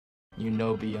You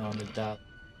know beyond a doubt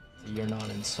that you're not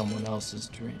in someone else's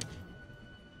dream.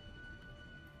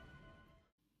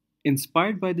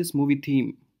 Inspired by this movie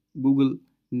theme, Google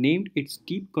named its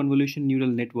deep convolution neural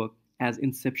network as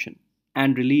Inception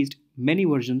and released many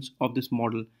versions of this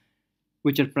model,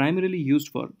 which are primarily used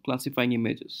for classifying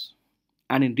images.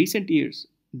 And in recent years,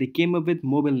 they came up with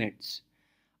mobile nets,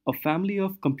 a family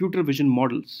of computer vision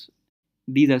models.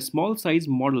 These are small sized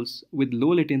models with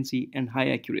low latency and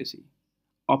high accuracy,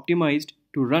 optimized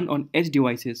to run on edge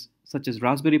devices such as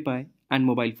Raspberry Pi and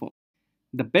mobile phones.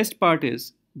 The best part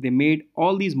is they made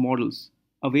all these models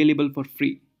available for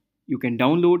free. You can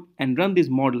download and run these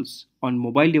models on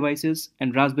mobile devices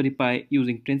and Raspberry Pi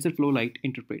using Tensorflow Lite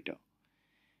interpreter.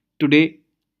 Today,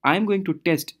 I am going to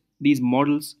test these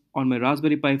models on my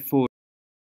Raspberry Pi 4.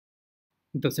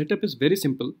 The setup is very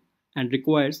simple and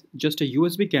requires just a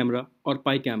USB camera or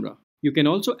Pi camera. You can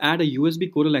also add a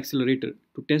USB Coral accelerator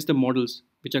to test the models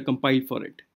which are compiled for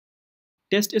it.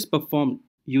 Test is performed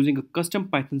using a custom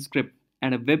Python script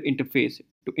and a web interface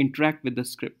to interact with the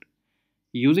script.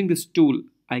 Using this tool,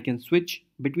 I can switch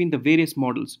between the various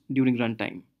models during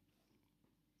runtime.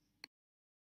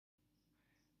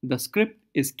 The script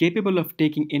is capable of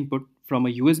taking input from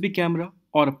a USB camera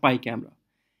or a Pi camera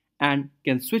and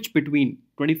can switch between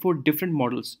 24 different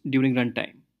models during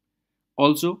runtime.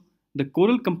 Also, the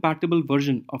Coral compatible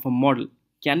version of a model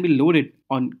can be loaded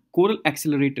on Coral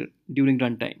Accelerator during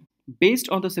runtime. Based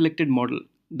on the selected model,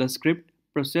 the script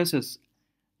processes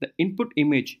the input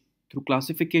image through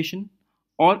classification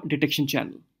or detection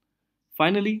channel.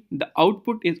 Finally, the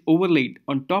output is overlaid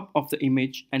on top of the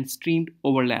image and streamed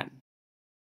over LAN.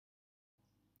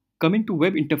 Coming to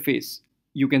web interface,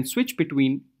 you can switch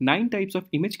between 9 types of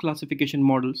image classification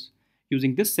models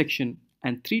using this section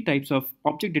and 3 types of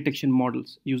object detection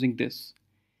models using this.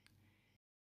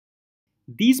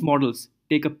 These models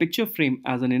take a picture frame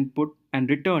as an input and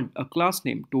return a class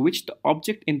name to which the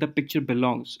object in the picture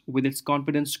belongs with its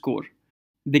confidence score.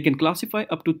 They can classify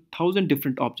up to 1,000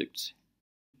 different objects.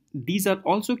 These are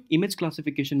also image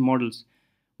classification models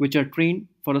which are trained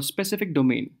for a specific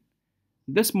domain.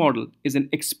 This model is an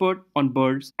expert on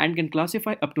birds and can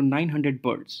classify up to 900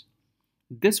 birds.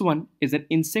 This one is an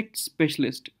insect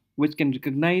specialist which can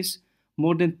recognize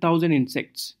more than 1,000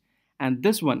 insects. And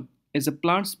this one is a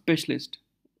plant specialist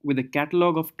with a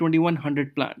catalog of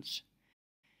 2,100 plants.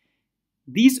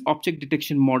 These object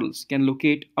detection models can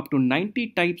locate up to 90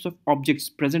 types of objects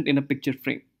present in a picture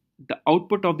frame. The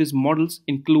output of these models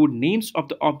include names of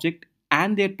the object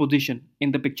and their position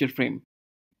in the picture frame.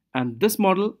 And this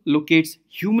model locates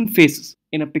human faces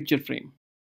in a picture frame.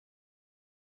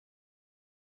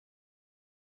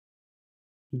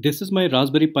 This is my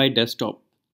Raspberry Pi desktop.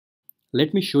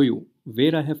 Let me show you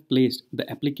where I have placed the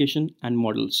application and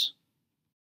models.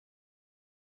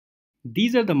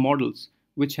 These are the models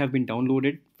which have been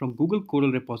downloaded from Google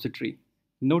Coral repository.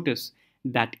 Notice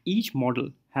that each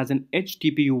model has an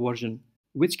EdgeTPU version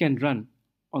which can run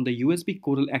on the USB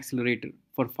Coral accelerator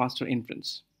for faster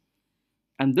inference.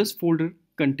 And this folder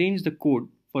contains the code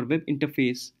for web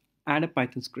interface and a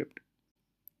Python script,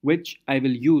 which I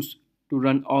will use to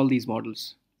run all these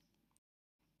models.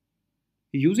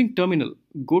 Using terminal,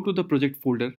 go to the project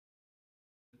folder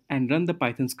and run the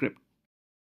Python script.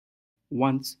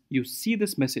 Once you see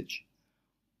this message,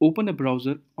 open a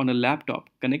browser on a laptop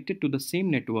connected to the same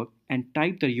network and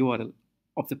type the URL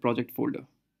of the project folder.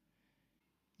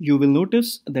 You will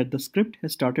notice that the script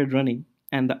has started running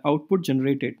and the output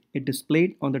generated is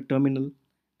displayed on the terminal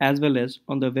as well as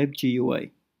on the web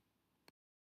GUI.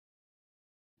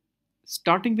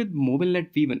 Starting with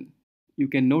MobileNet V1, you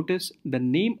can notice the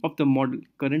name of the model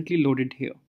currently loaded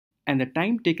here and the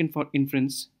time taken for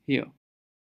inference here.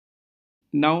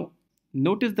 Now,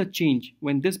 notice the change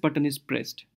when this button is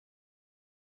pressed.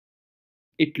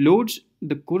 It loads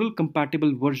the Coral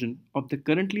compatible version of the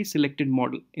currently selected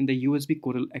model in the USB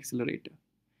Coral accelerator.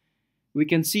 We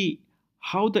can see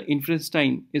how the inference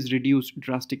time is reduced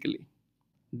drastically.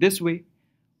 This way,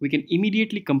 we can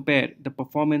immediately compare the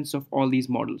performance of all these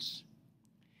models.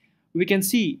 We can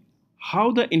see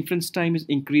how the inference time is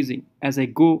increasing as I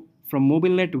go from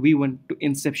MobileNet V1 to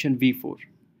Inception V4.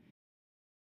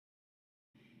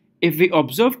 If we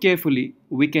observe carefully,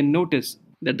 we can notice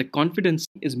that the confidence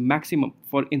is maximum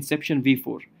for Inception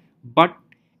V4, but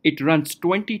it runs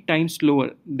 20 times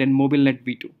slower than MobileNet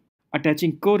V2.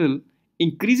 Attaching Coral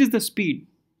increases the speed,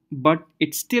 but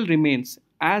it still remains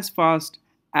as fast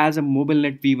as a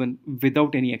MobileNet V1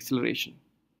 without any acceleration.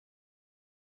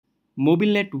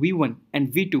 MobileNet V1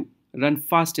 and V2 run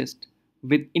fastest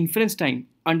with inference time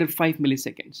under 5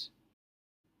 milliseconds.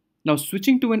 Now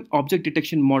switching to an object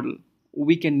detection model,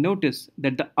 we can notice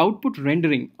that the output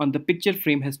rendering on the picture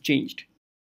frame has changed.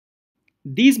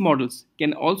 These models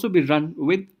can also be run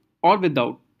with or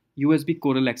without USB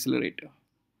Coral Accelerator.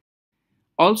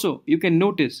 Also, you can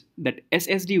notice that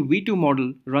SSD V2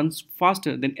 model runs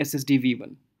faster than SSD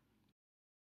V1.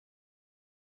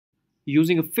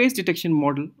 Using a face detection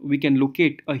model, we can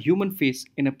locate a human face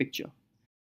in a picture.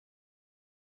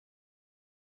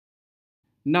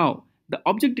 Now, the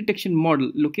object detection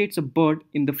model locates a bird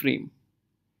in the frame.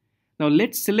 Now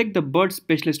let's select the bird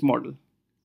specialist model.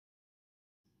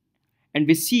 And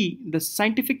we see the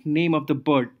scientific name of the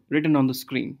bird written on the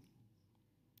screen.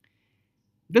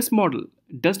 This model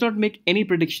does not make any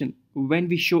prediction when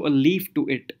we show a leaf to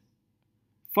it.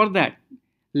 For that,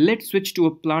 let's switch to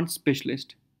a plant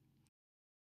specialist.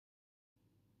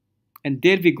 And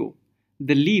there we go.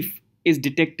 The leaf is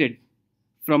detected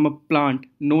from a plant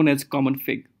known as common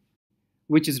fig.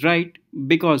 Which is right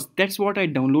because that's what I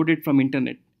downloaded from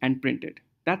internet and printed.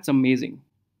 That's amazing.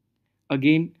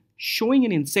 Again, showing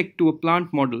an insect to a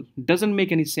plant model doesn't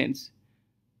make any sense.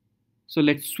 So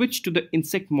let's switch to the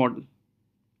insect model.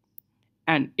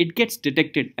 And it gets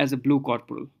detected as a blue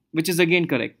corporal, which is again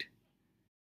correct.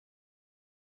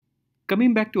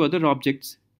 Coming back to other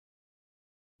objects,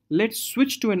 let's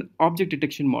switch to an object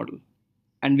detection model.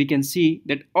 And we can see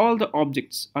that all the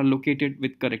objects are located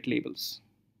with correct labels.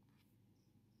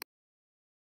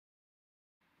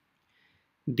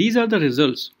 These are the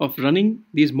results of running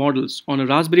these models on a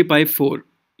Raspberry Pi 4.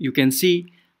 You can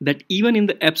see that even in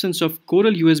the absence of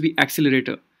Coral USB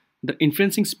Accelerator, the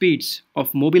inferencing speeds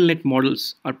of MobileNet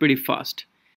models are pretty fast.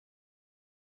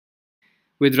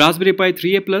 With Raspberry Pi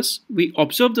 3A Plus, we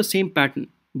observe the same pattern,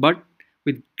 but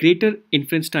with greater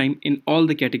inference time in all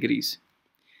the categories.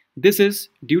 This is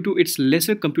due to its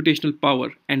lesser computational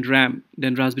power and RAM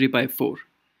than Raspberry Pi 4.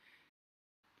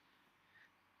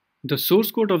 The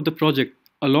source code of the project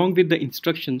along with the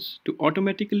instructions to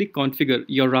automatically configure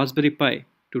your Raspberry Pi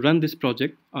to run this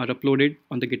project are uploaded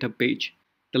on the GitHub page.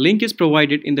 The link is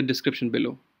provided in the description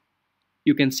below.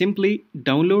 You can simply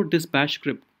download this bash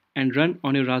script and run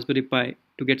on your Raspberry Pi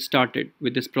to get started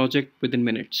with this project within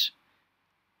minutes.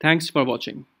 Thanks for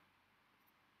watching.